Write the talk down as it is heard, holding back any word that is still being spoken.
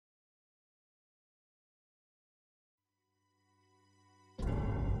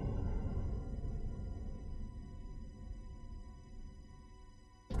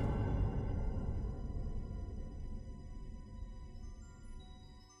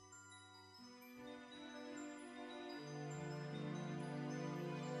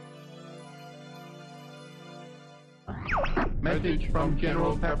Message from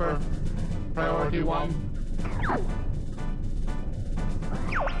General Pepper. Priority 1.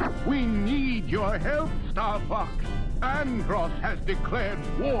 We need your help, Star Fox. Andros has declared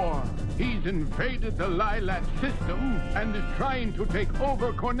war. He's invaded the Lilat system and is trying to take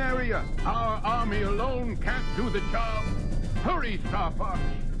over Corneria. Our army alone can't do the job. Hurry, Star Fox.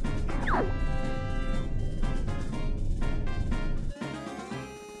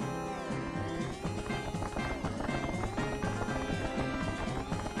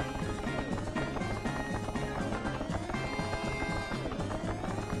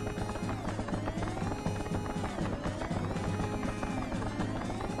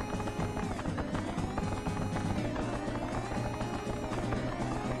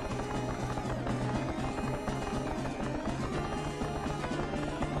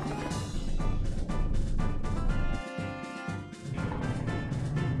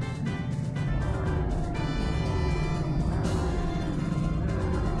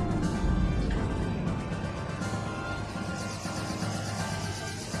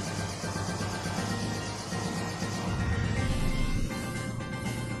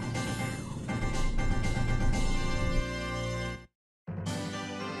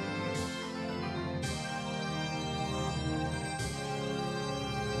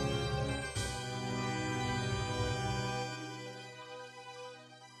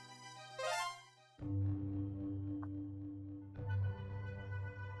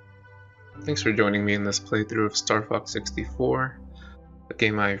 Thanks for joining me in this playthrough of Star Fox 64, a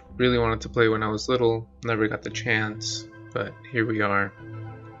game I really wanted to play when I was little, never got the chance, but here we are,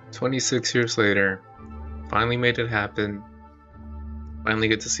 26 years later, finally made it happen, finally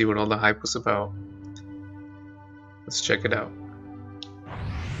get to see what all the hype was about. Let's check it out.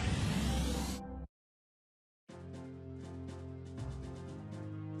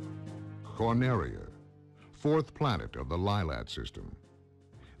 Corneria, fourth planet of the Lilat system.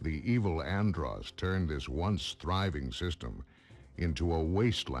 The evil Andros turned this once thriving system into a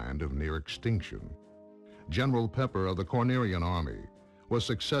wasteland of near extinction. General Pepper of the Cornerian army was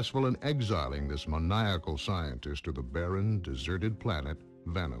successful in exiling this maniacal scientist to the barren, deserted planet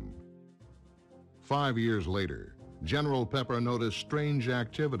Venom. 5 years later, General Pepper noticed strange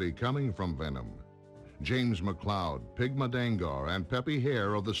activity coming from Venom. James McCloud, Pigma Dangar, and Peppy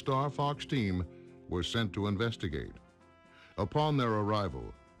Hare of the Star Fox team were sent to investigate. Upon their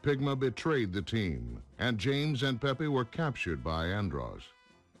arrival, Pigma betrayed the team, and James and Peppy were captured by Andros.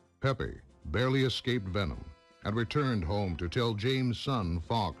 Peppy barely escaped Venom and returned home to tell James' son,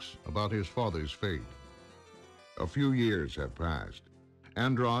 Fox, about his father's fate. A few years have passed.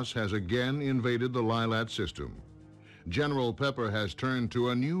 Andros has again invaded the Lilat system. General Pepper has turned to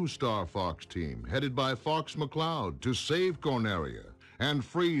a new Star Fox team, headed by Fox McCloud, to save Corneria and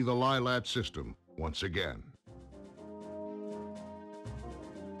free the Lilat system once again.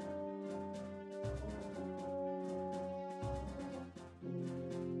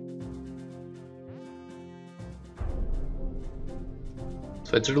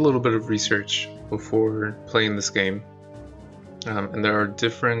 So I did a little bit of research before playing this game, and there are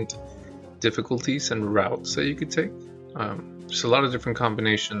different difficulties and routes that you could take. There's a lot of different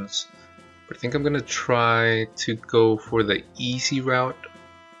combinations, but I think I'm going to try to go for the easy route,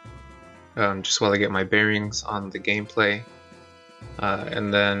 just while I get my bearings on the gameplay.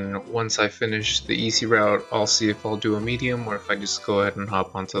 And then once I finish the easy route, I'll see if I'll do a medium or if I just go ahead and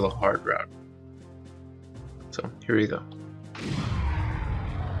hop onto the hard route. So here we go.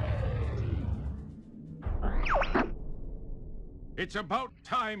 It's about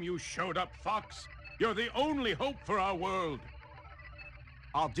time you showed up, Fox. You're the only hope for our world.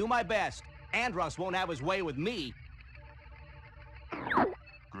 I'll do my best. Andros won't have his way with me.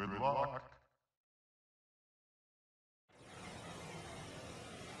 Good luck.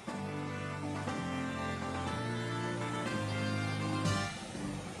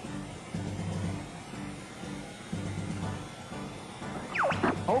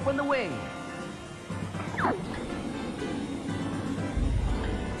 Open the wing.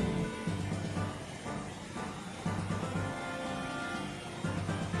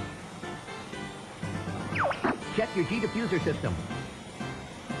 Check your G-diffuser system.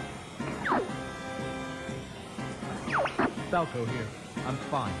 Falco here. I'm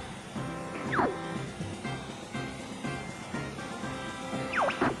fine.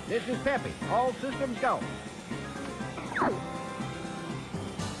 This is Peppy. All systems go.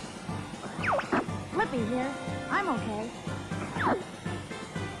 Flippy here. I'm okay.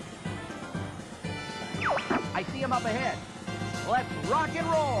 I see him up ahead. Let's rock and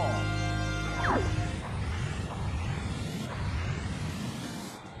roll.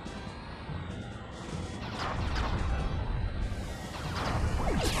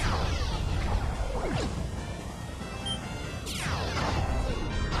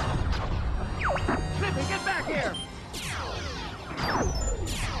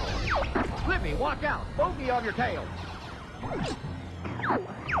 Watch out! Bogey on your tail!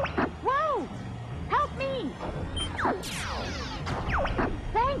 Whoa! Help me!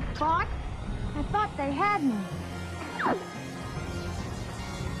 Thanks, Fox. I thought they had me.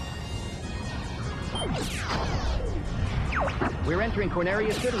 We're entering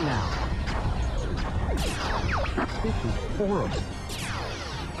Corneria City now. This is horrible.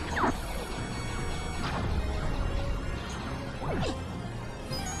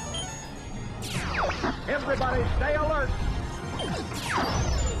 Everybody stay alert!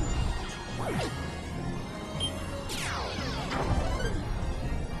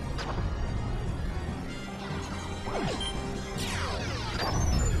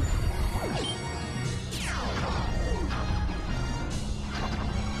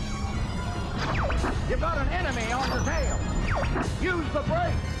 You've got an enemy on your tail! Use the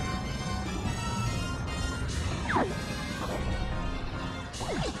brake!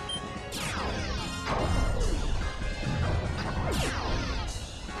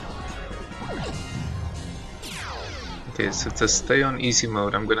 Okay, so to stay on easy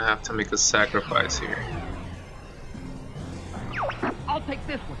mode, I'm gonna have to make a sacrifice here. I'll take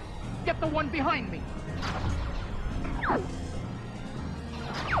this one. Get the one behind me.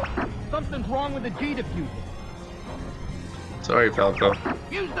 Something's wrong with the G diffuser. Sorry, Falco.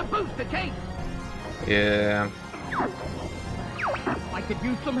 Use the boost to chase. Yeah, I could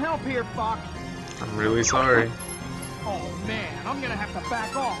use some help here, Fox. I'm really sorry. Oh man, I'm gonna have to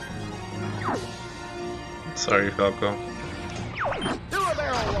back off. Sorry, Falco. Do a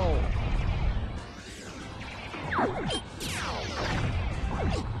barrel roll.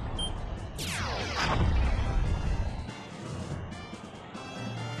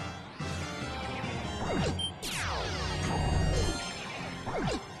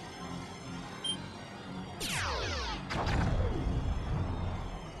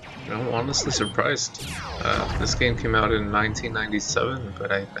 I'm honestly surprised. This game came out in 1997,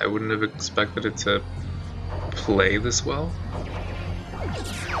 but I wouldn't have expected it to play this well.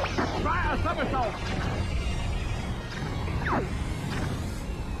 Try a somersault.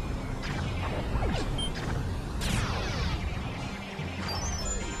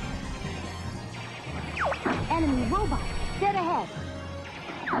 Enemy robot, dead ahead.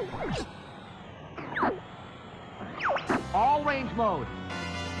 All range mode.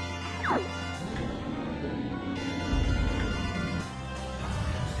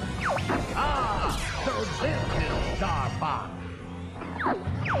 Ah, so this is Star Fox.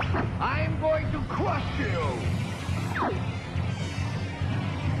 I'm going to crush you.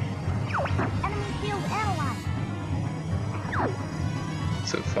 Enemy field analyzed.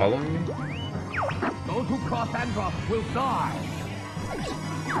 Is it following me? Those who cross Andros will die.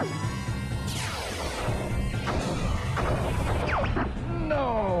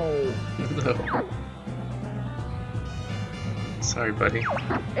 No. No. Sorry, buddy.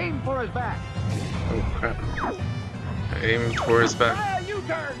 Aim for his back. Oh crap. I aimed for his back Try a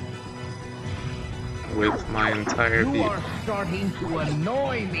U-turn. with my entire You beat. are starting to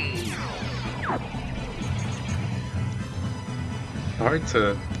annoy me. Hard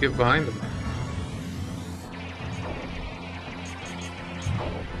to get behind him.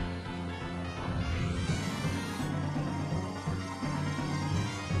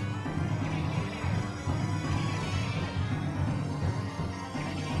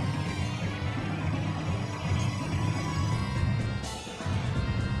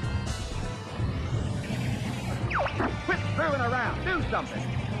 Quit screwing around. Do something.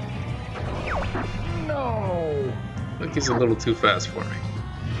 No. I think he's a little too fast for me.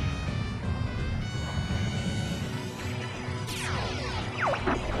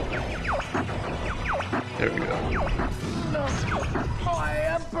 There we go. No. My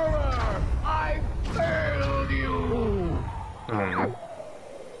Emperor! I failed you! Oh no.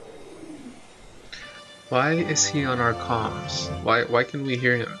 Why is he on our comms? Why can we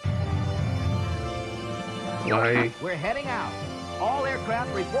hear him? Why? We're heading out. All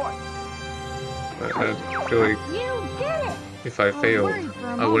aircraft report. I feel like You did it! if I failed,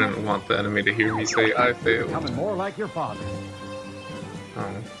 I wouldn't want the enemy to hear me say I failed. Coming more like your father.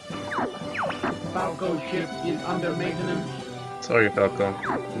 Oh. Falco ship is under maintenance. Sorry, Falco.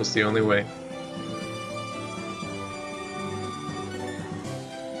 It was the only way.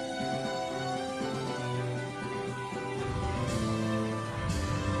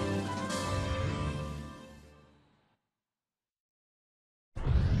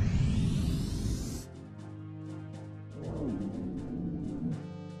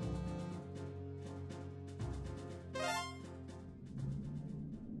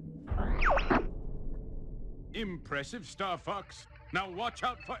 Impressive, Star Fox. Now watch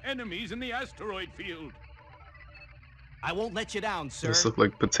out for enemies in the asteroid field. I won't let you down, sir. Those look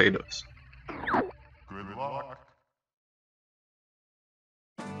like potatoes. Good luck.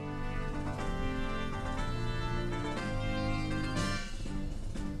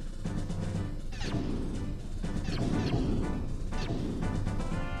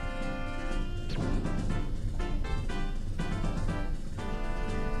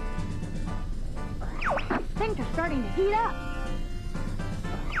 Things are starting to heat up.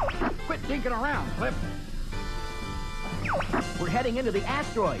 Quit dinking around, Cliff. We're heading into the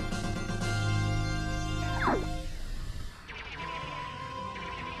asteroid.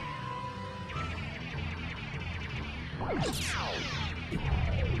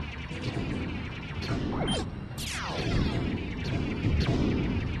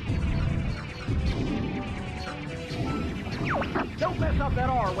 Don't mess up that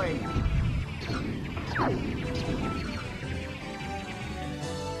Arwing.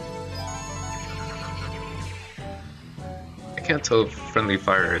 I can't tell if friendly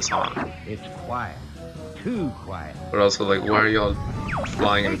fire is on. It's quiet. Too quiet. But also, like, why are y'all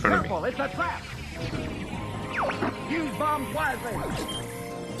flying in front of me? Careful, it's a trap. Use bombs wisely.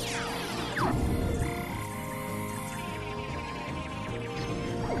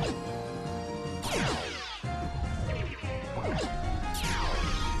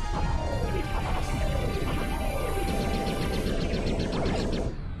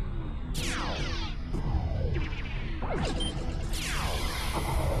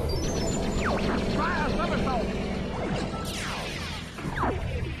 Try a somersault.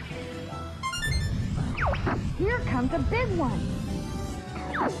 Here comes a big one.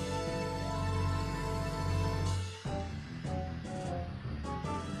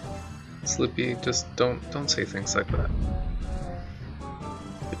 Slippy, just don't say things like that.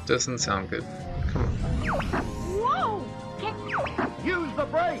 It doesn't sound good. Come on. Whoa! Use the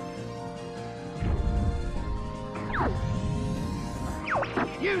brake.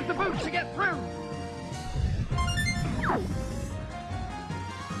 Use the boots to get through.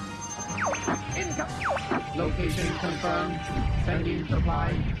 Income. Location confirmed. Sending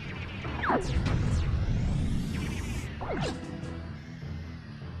supplies.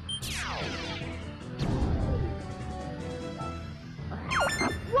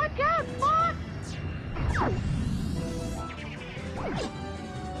 Watch out, Fox!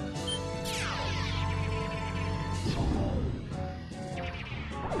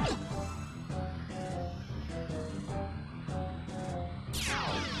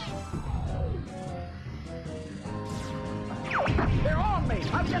 They're on me.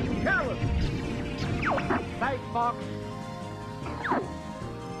 I'm getting careless. Thanks, Fox.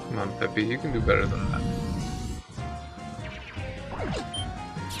 Come on, Peppy, you can do better than that.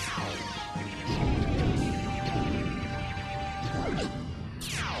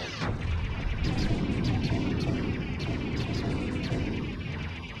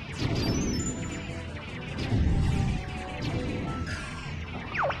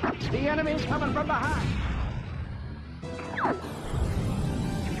 The enemy's coming from behind.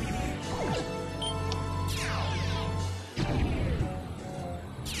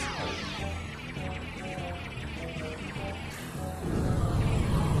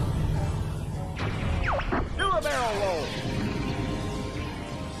 Do a barrel roll.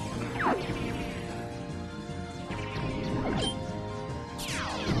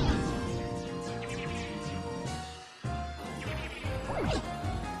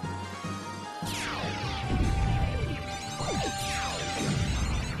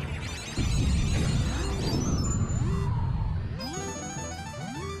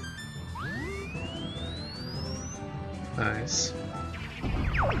 Nice.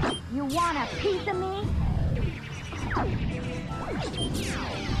 You want a piece of me?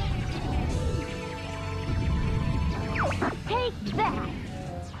 Take that!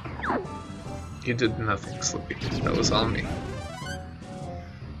 You did nothing, Slippy. That was all me.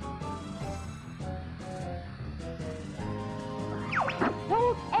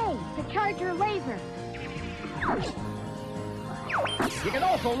 Hold A to charge your laser. You can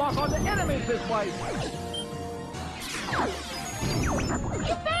also lock on the enemies this way.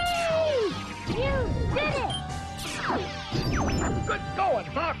 Yippee! You did it! Good going,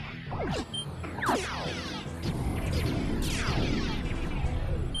 Fox.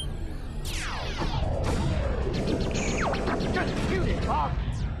 Just shoot it, Fox.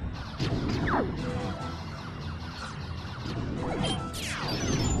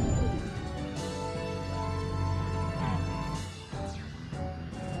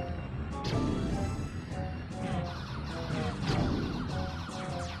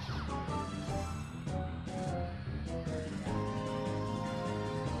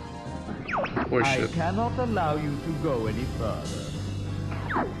 Poor I ship. cannot allow you to go any further.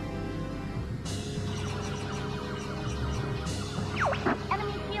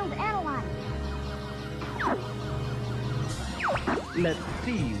 Enemy field analyzed. Let's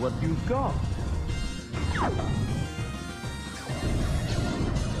see what you've got.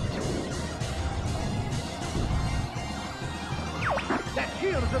 That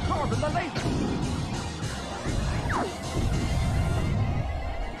shield is absorbing the laser.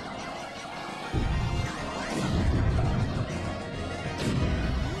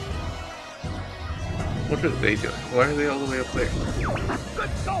 What are they doing? Why are they all the way up there? Good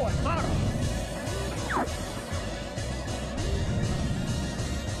going, Mara.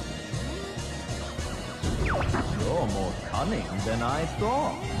 You're more cunning than I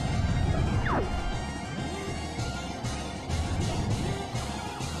thought.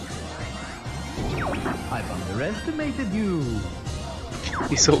 I've underestimated you.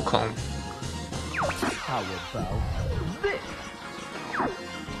 He's so calm. How about this?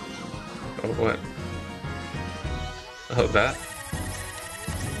 Oh, what? Oh, that?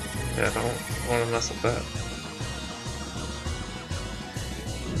 Yeah, I don't want to mess with that.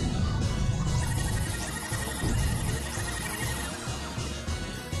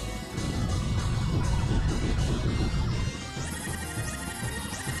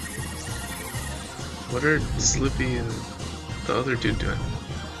 What are Slippy and the other dude doing?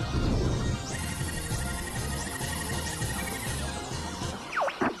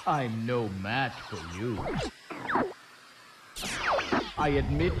 I'm no match for you. I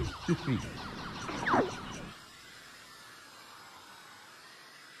admit defeat.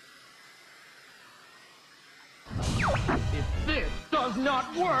 If this does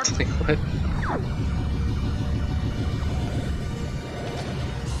not work, Like, what?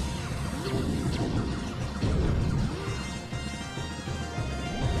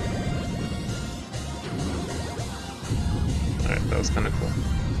 Alright, that was kind of cool.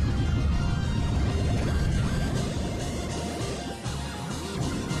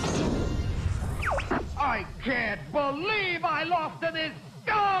 I can't believe I lost to this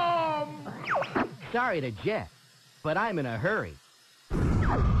scum! Sorry to Jeff, but I'm in a hurry.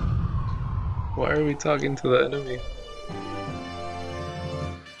 Why are we talking to the enemy?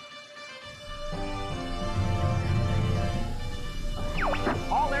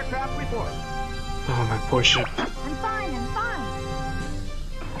 All aircraft report. Oh, my poor ship. I'm fine, I'm fine.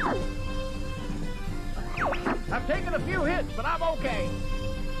 I've taken a few hits, but I'm okay.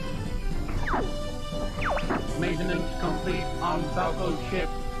 Maintenance complete on Falco's ship.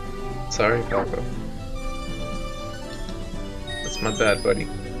 Sorry, Falco. That's my bad, buddy.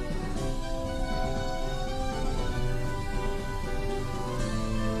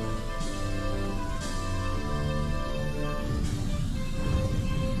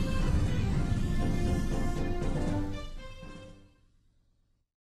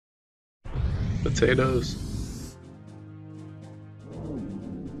 Potatoes.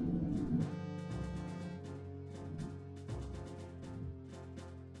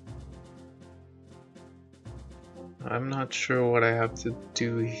 I'm not sure what I have to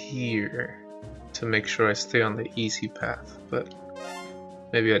do here to make sure I stay on the easy path, but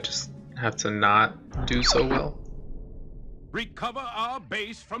maybe I just have to not do so well. Recover our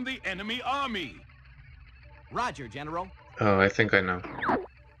base from the enemy army. Roger, General. Oh, I think I know.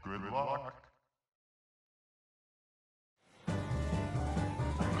 Good luck.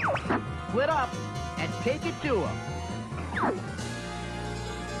 Split up and take it to him.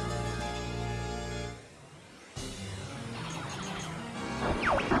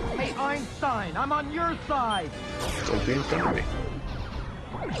 Hey, Einstein, I'm on your side. Don't be in front of me.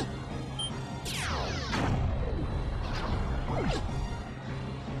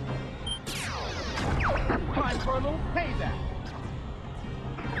 Time for a little payback.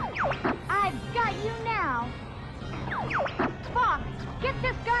 I've got you now. Fox, get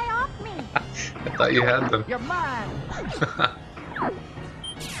this guy off me. I thought you had them. You're mine.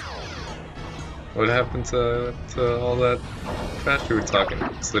 What happened to all that trash you were talking,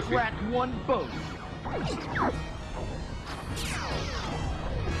 Slippy? We're at one boat.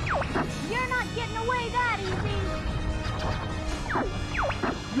 You're not getting away that easy.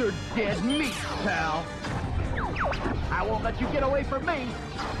 You're dead meat, pal. I won't let you get away from me.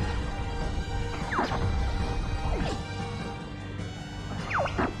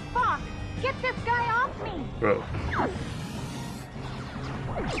 Fox, get this guy off me. Bro,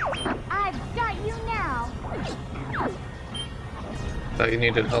 I've got you now. thought you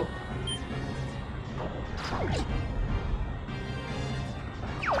needed help.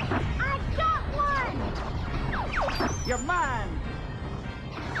 I got one. You're mine.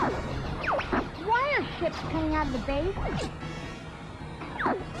 spaceships coming out of the base?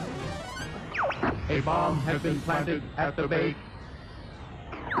 A bomb has been planted at the base.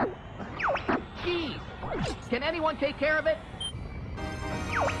 Geez, can anyone take care of it?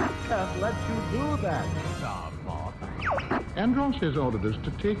 Can't let you do that, Starbuck. Andros has ordered us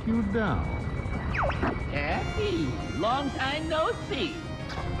to take you down. Happy, long time no see.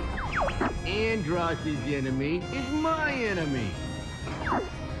 Andross's enemy is my enemy.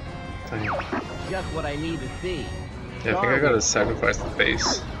 Dang. Just what I need to see. Yeah, I think I gotta sacrifice the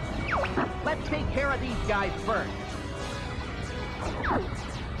base. Let's take care of these guys first.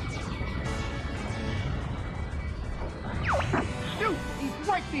 Shoot! He's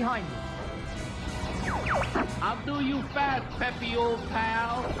right behind me. I'll do you fast, peppy old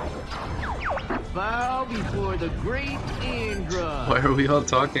pal. Bow before the great Andros. Why are we all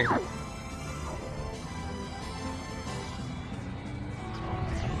talking?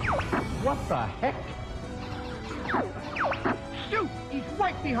 What the heck? Shoot! He's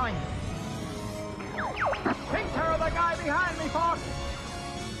right behind me. Take care of the guy behind me, Fox.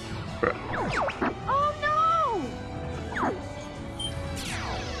 Bruh. Oh no!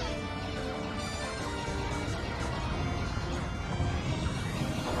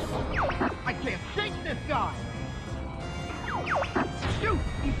 I can't shake this guy. Shoot!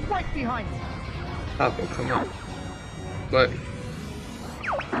 He's right behind me. Pablo, come on. Buddy.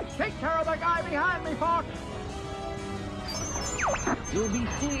 Take care of the guy behind me, Fox. You'll be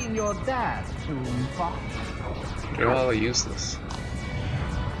seeing your dad soon, Fox. You're all useless.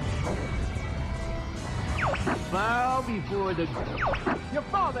 Bow before the... Your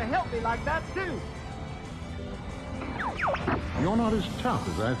father helped me like that, too. You're not as tough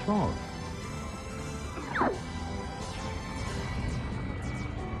as I thought.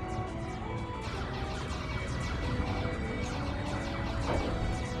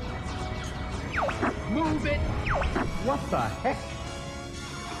 Move it. What the heck?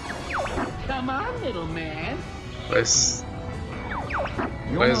 Come on, little man. Why is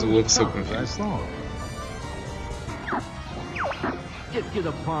the wolf so confused? Get to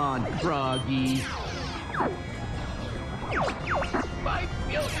the pond, froggy.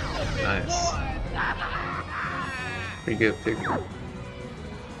 Nice. Pretty good pick.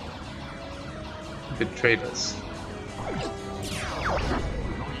 Betrayed us.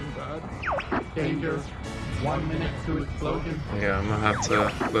 Danger. 1 minute to explosion. Yeah, I'm gonna have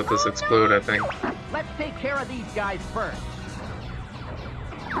to let this explode, I think. Let's take care of these guys first.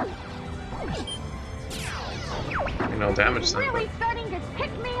 You know, damage He's them. really starting to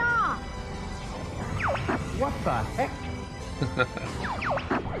tick me off. What the heck?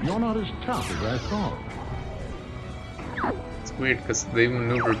 You're not as tough as I thought. It's weird because they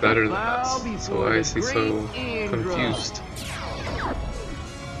maneuver better than us, so why is he so confused?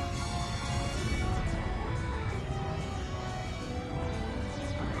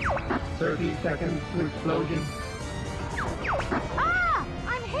 30 seconds to explosion. Ah!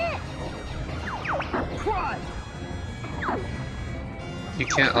 I'm hit! Try! You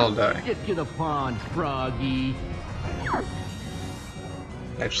can't all die. Get to the pond, froggy.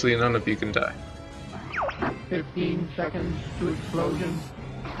 Actually, none of you can die. 15 seconds to explosion.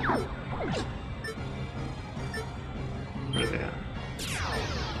 Yeah.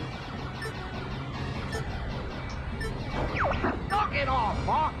 Knock it off,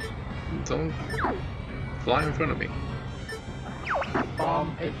 Fox! Don't fly in front of me.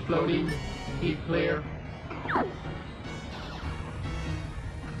 Bomb exploding. Keep clear.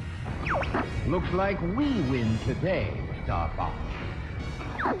 Looks like we win today, Star Fox.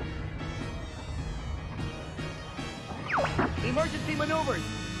 Emergency maneuvers!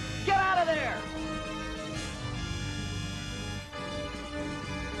 Get out of there!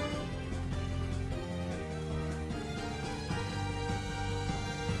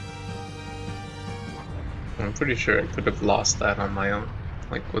 I'm pretty sure I could have lost that on my own,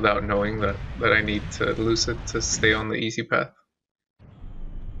 like without knowing that I need to lose it to stay on the easy path.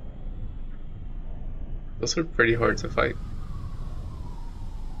 Those are pretty hard to fight.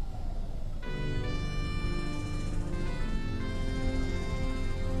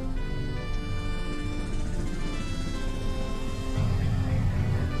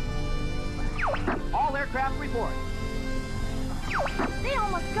 All aircraft report. They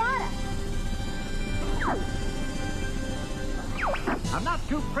almost got us. I'm not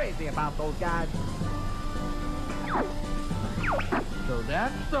too crazy about those guys. So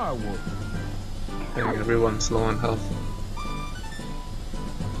that's Star Wars. Dang, everyone's low on health.